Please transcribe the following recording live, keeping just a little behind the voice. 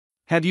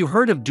Have you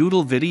heard of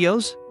Doodle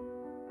videos?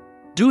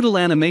 Doodle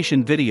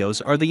animation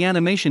videos are the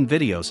animation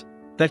videos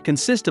that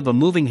consist of a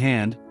moving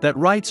hand that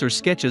writes or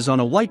sketches on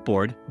a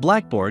whiteboard,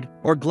 blackboard,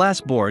 or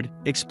glass board,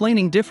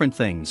 explaining different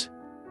things.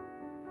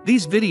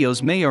 These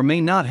videos may or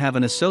may not have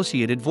an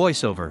associated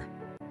voiceover.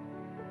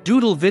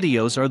 Doodle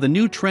videos are the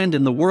new trend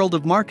in the world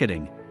of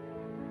marketing.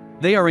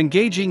 They are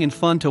engaging and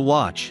fun to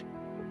watch.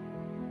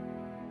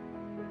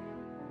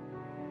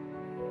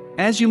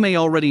 As you may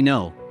already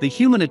know, the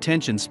human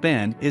attention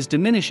span is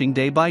diminishing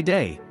day by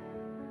day.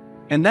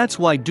 And that's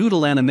why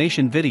Doodle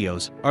animation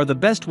videos are the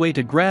best way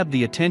to grab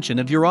the attention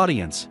of your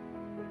audience.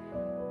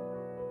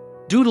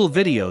 Doodle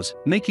videos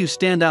make you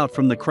stand out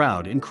from the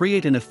crowd and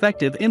create an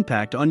effective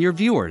impact on your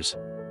viewers.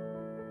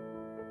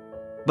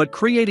 But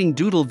creating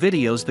Doodle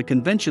videos the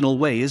conventional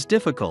way is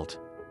difficult.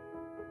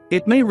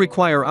 It may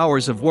require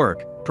hours of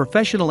work,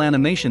 professional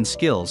animation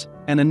skills,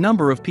 and a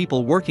number of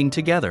people working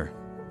together.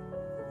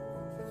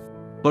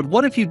 But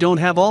what if you don't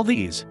have all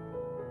these?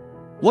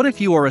 What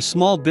if you are a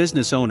small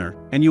business owner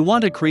and you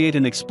want to create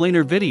an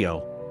explainer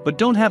video, but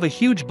don't have a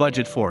huge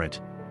budget for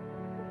it?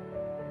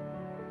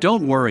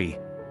 Don't worry.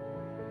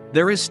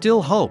 There is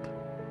still hope.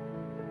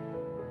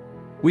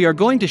 We are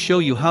going to show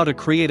you how to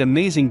create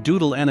amazing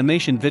Doodle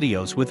animation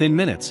videos within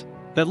minutes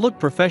that look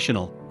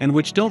professional and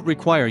which don't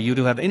require you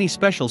to have any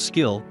special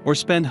skill or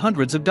spend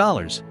hundreds of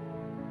dollars.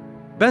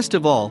 Best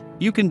of all,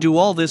 you can do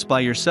all this by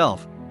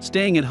yourself,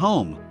 staying at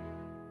home.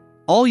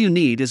 All you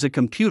need is a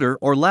computer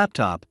or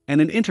laptop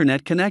and an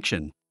internet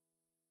connection.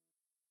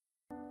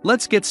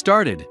 Let's get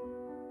started.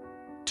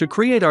 To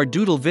create our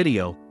Doodle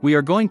video, we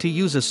are going to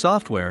use a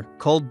software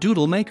called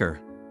Doodle Maker.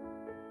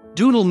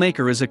 Doodle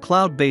Maker is a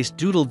cloud-based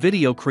Doodle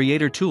video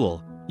creator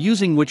tool,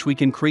 using which we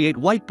can create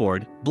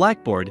whiteboard,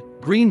 blackboard,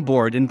 green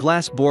board and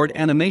glass board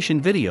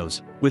animation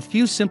videos with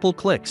few simple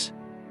clicks.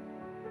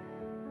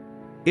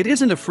 It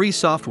isn't a free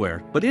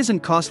software but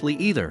isn't costly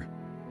either.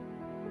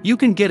 You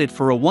can get it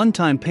for a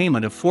one-time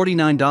payment of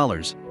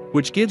 $49,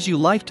 which gives you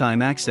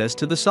lifetime access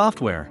to the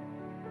software.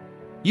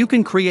 You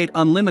can create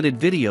unlimited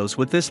videos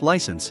with this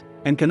license,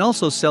 and can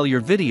also sell your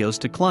videos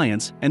to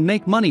clients and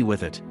make money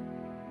with it.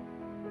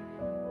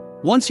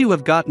 Once you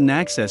have gotten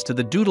access to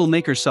the Doodle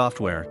Maker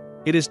software,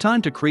 it is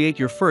time to create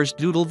your first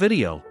Doodle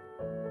video.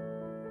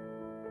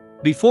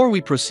 Before we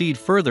proceed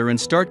further and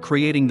start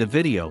creating the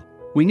video,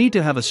 we need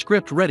to have a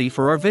script ready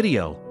for our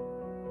video.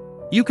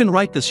 You can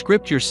write the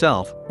script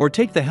yourself or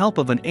take the help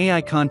of an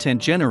AI content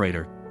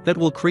generator that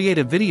will create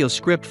a video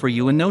script for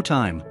you in no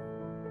time.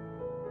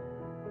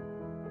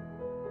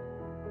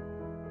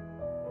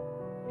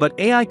 But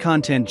AI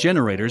content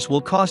generators will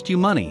cost you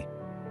money.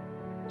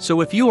 So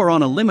if you are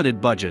on a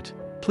limited budget,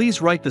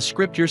 please write the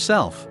script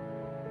yourself.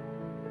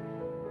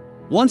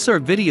 Once our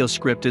video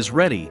script is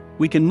ready,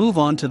 we can move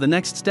on to the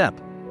next step.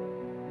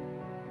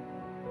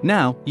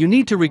 Now, you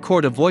need to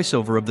record a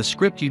voiceover of the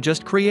script you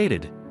just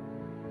created.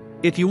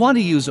 If you want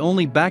to use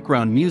only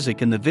background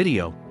music in the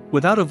video,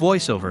 without a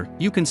voiceover,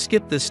 you can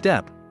skip this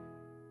step.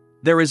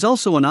 There is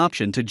also an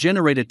option to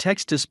generate a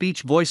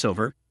text-to-speech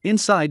voiceover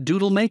inside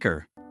Doodle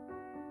Maker.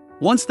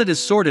 Once that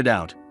is sorted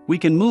out, we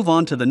can move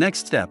on to the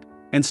next step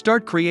and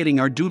start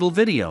creating our Doodle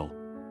video.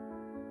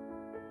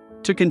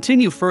 To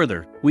continue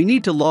further, we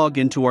need to log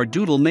into our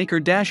Doodle Maker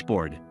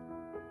dashboard.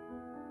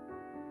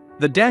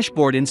 The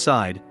dashboard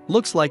inside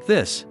looks like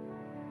this.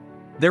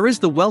 There is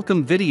the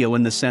welcome video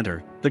in the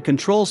center, the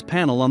controls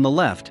panel on the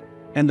left,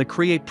 and the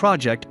create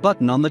project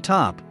button on the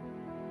top.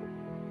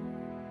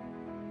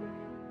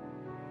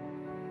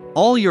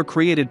 All your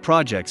created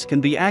projects can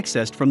be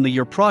accessed from the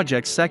Your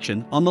Projects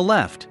section on the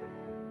left.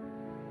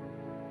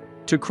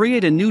 To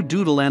create a new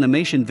Doodle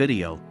animation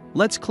video,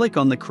 let's click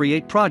on the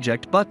Create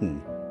Project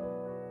button.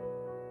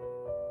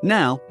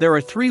 Now, there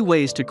are 3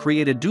 ways to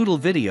create a Doodle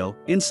video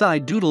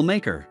inside Doodle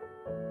Maker.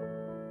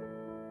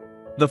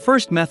 The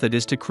first method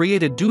is to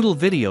create a Doodle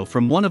video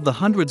from one of the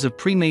hundreds of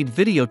pre-made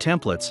video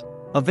templates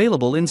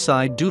available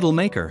inside Doodle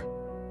Maker.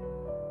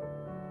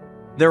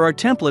 There are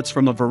templates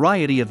from a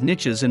variety of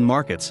niches and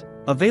markets,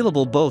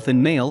 available both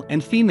in male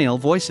and female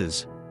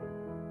voices.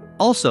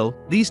 Also,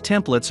 these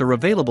templates are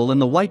available in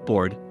the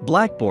whiteboard,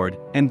 blackboard,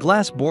 and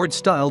glass board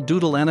style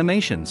Doodle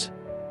animations.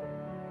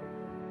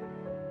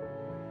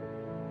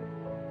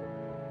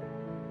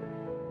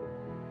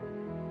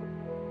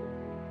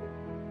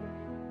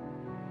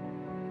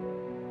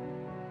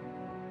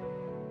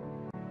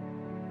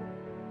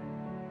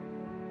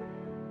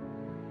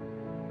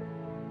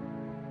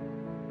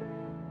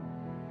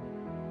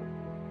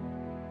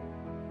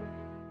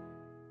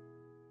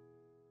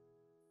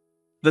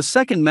 The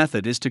second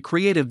method is to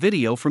create a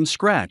video from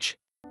scratch.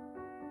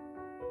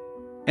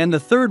 And the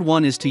third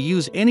one is to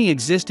use any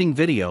existing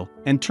video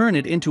and turn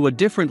it into a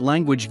different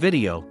language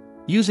video,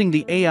 using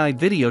the AI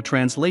video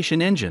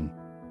translation engine.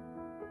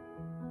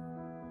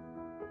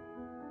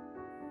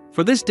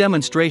 For this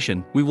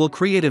demonstration, we will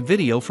create a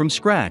video from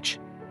scratch.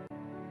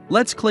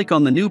 Let's click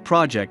on the New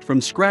Project from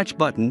Scratch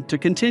button to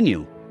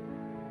continue.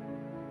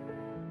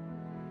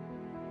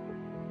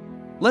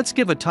 Let's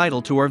give a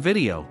title to our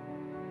video.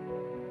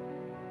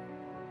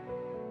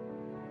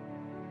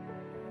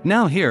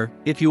 Now here,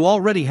 if you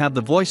already have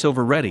the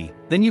voiceover ready,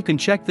 then you can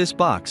check this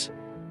box.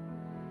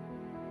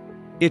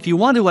 If you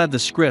want to add the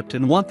script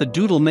and want the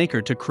Doodle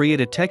Maker to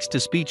create a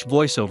text-to-speech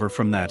voiceover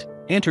from that,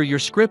 enter your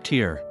script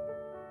here.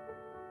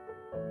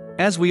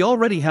 As we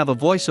already have a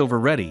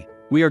voiceover ready,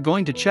 we are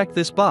going to check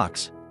this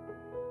box.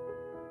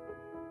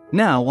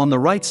 Now on the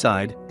right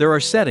side, there are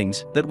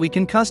settings that we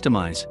can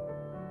customize.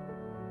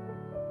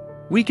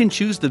 We can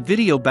choose the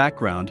video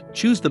background,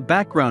 choose the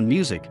background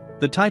music,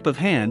 the type of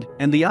hand,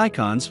 and the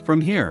icons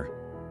from here.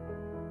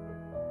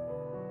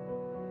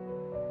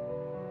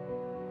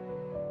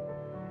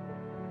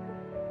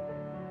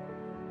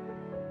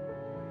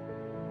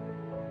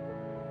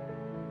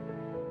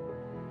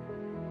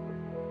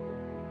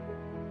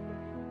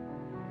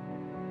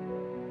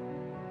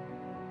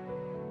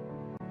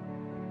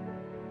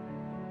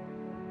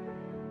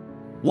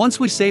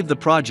 Once we save the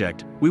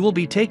project, we will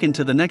be taken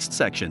to the next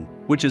section,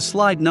 which is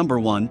slide number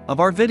 1 of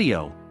our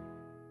video.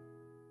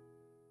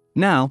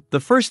 Now, the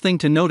first thing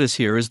to notice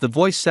here is the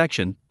voice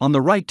section on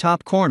the right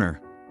top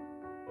corner.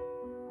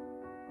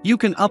 You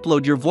can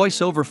upload your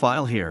voiceover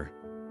file here.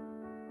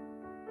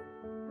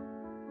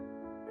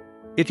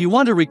 If you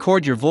want to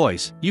record your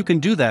voice, you can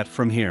do that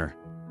from here.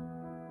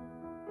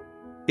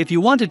 If you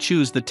want to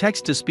choose the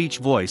text-to-speech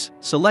voice,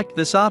 select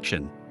this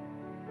option.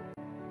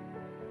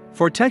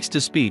 For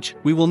text-to-speech,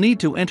 we will need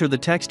to enter the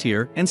text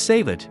here and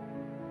save it.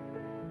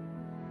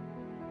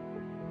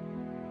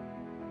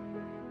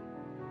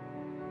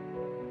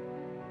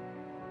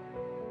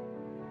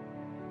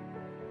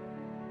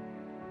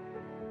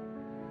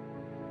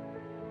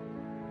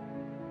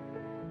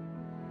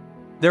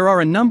 There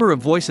are a number of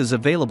voices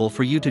available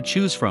for you to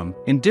choose from,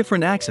 in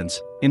different accents,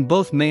 in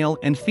both male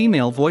and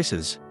female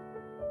voices.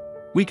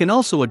 We can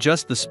also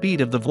adjust the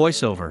speed of the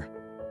voiceover.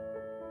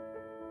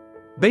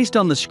 Based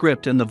on the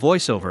script and the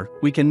voiceover,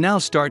 we can now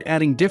start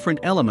adding different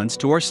elements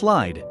to our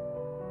slide.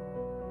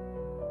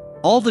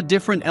 All the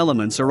different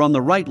elements are on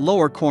the right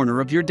lower corner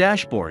of your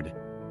dashboard.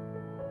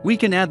 We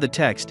can add the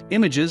text,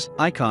 images,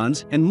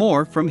 icons, and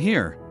more from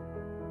here.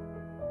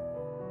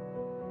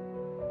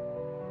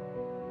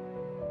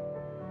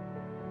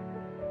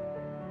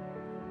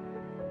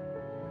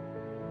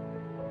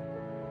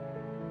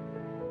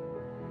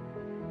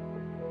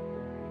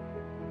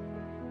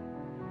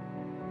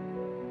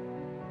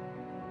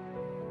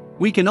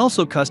 We can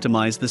also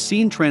customize the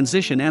scene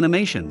transition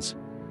animations.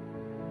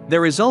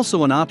 There is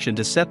also an option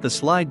to set the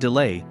slide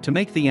delay to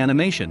make the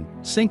animation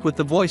sync with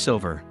the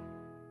voiceover.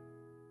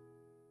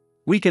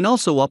 We can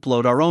also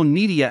upload our own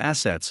media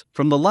assets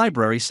from the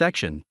library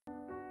section.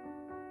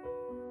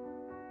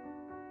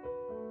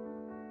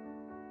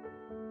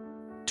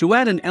 To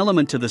add an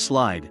element to the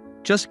slide,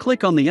 just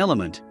click on the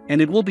element and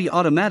it will be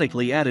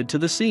automatically added to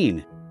the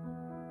scene.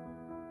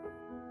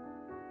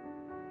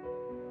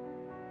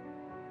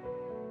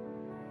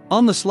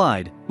 On the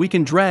slide, we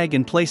can drag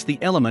and place the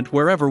element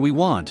wherever we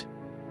want.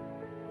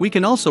 We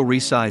can also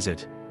resize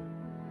it.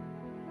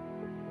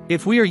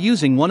 If we are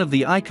using one of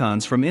the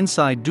icons from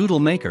inside Doodle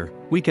Maker,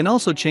 we can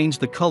also change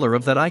the color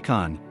of that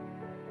icon.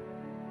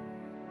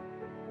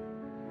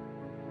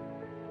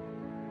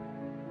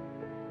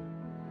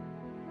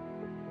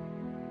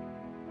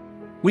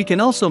 We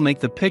can also make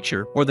the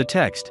picture or the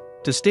text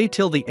to stay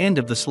till the end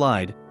of the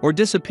slide or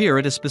disappear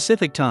at a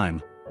specific time.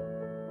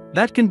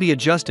 That can be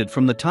adjusted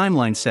from the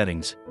timeline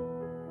settings.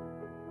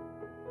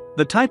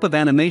 The type of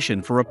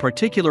animation for a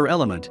particular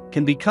element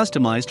can be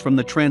customized from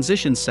the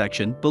transitions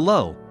section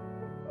below.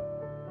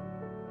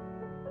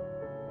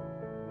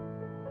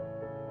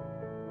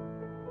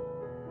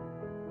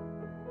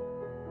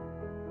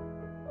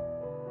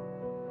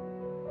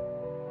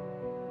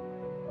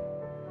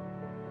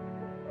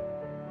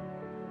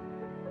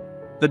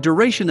 The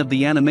duration of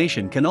the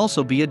animation can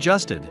also be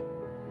adjusted.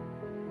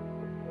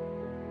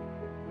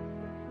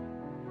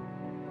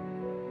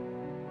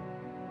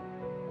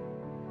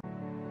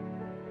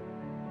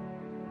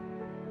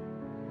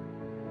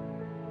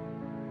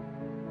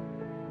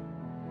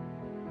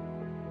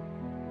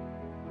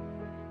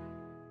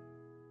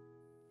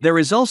 There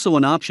is also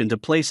an option to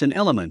place an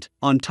element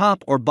on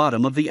top or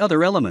bottom of the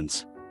other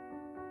elements.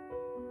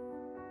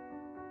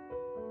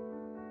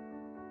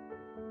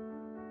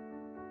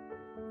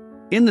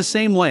 In the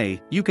same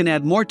way, you can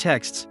add more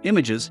texts,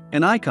 images,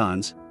 and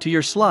icons to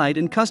your slide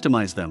and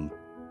customize them.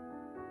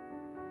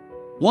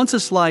 Once a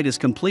slide is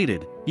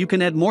completed, you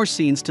can add more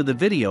scenes to the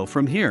video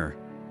from here.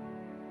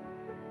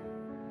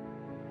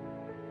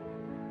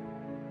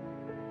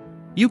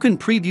 You can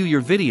preview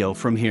your video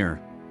from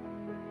here.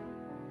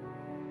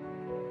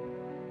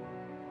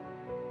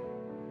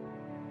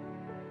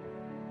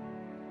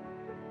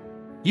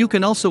 You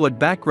can also add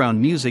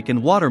background music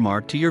and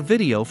watermark to your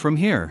video from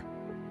here.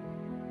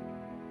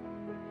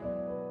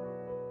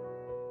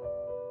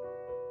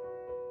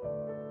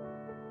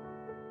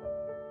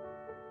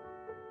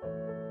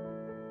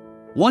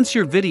 Once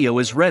your video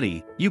is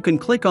ready, you can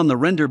click on the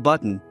render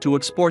button to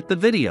export the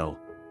video.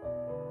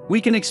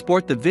 We can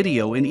export the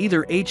video in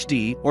either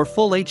HD or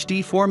Full HD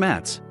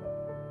formats.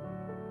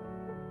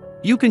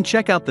 You can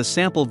check out the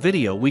sample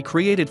video we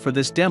created for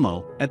this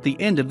demo at the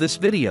end of this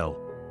video.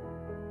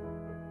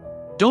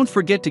 Don't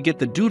forget to get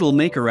the Doodle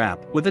Maker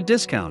app with a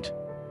discount.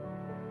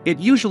 It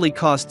usually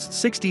costs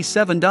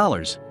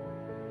 $67.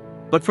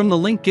 But from the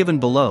link given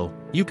below,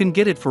 you can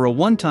get it for a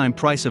one-time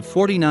price of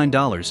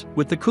 $49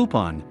 with the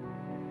coupon.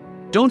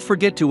 Don't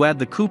forget to add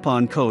the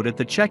coupon code at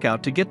the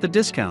checkout to get the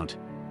discount.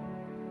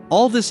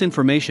 All this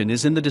information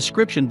is in the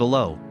description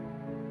below.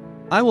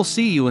 I will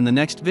see you in the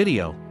next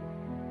video.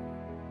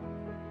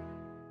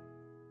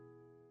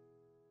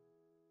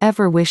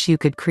 Ever wish you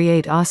could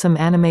create awesome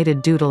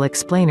animated doodle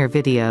explainer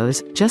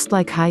videos, just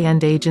like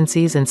high-end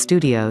agencies and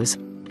studios?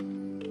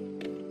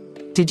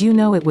 Did you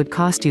know it would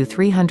cost you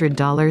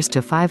 $300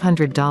 to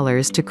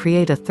 $500 to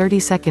create a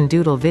 30-second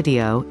doodle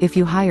video if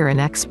you hire an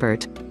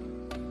expert?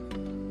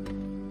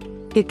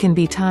 It can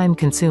be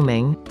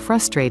time-consuming,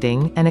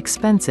 frustrating, and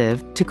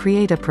expensive to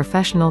create a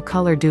professional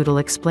color doodle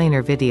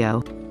explainer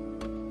video.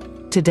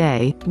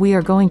 Today, we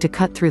are going to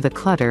cut through the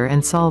clutter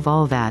and solve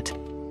all that.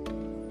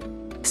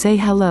 Say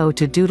hello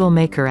to Doodle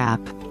Maker app.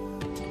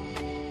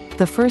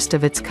 The first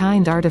of its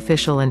kind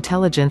artificial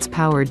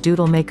intelligence-powered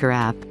Doodle Maker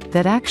app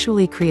that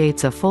actually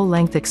creates a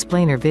full-length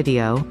explainer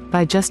video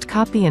by just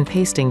copy and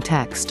pasting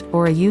text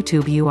or a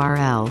YouTube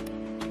URL.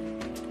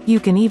 You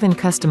can even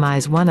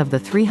customize one of the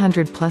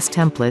 300-plus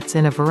templates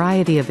in a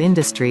variety of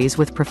industries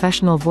with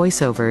professional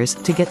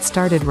voiceovers to get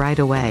started right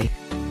away.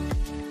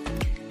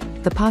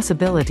 The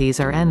possibilities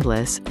are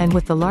endless, and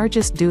with the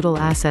largest Doodle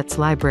assets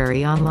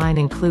library online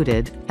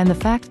included, and the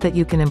fact that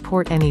you can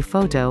import any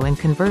photo and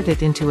convert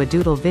it into a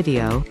Doodle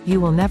video,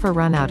 you will never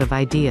run out of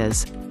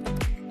ideas.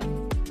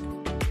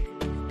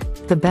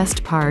 The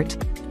best part?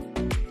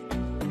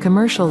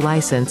 Commercial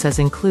license is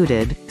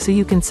included, so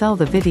you can sell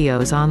the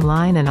videos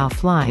online and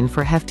offline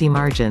for hefty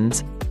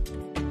margins.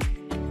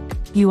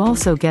 You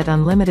also get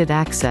unlimited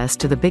access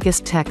to the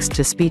biggest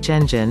text-to-speech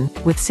engine,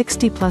 with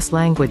 60-plus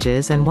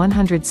languages and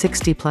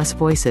 160-plus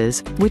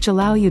voices, which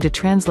allow you to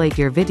translate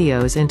your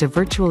videos into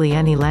virtually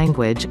any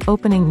language,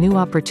 opening new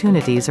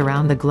opportunities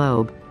around the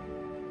globe.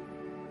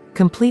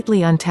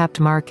 Completely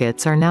untapped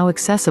markets are now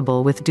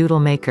accessible with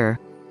Doodle Maker.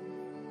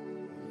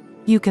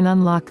 You can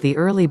unlock the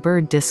early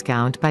bird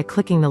discount by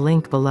clicking the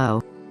link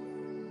below.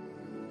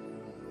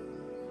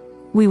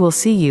 We will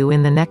see you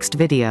in the next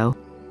video.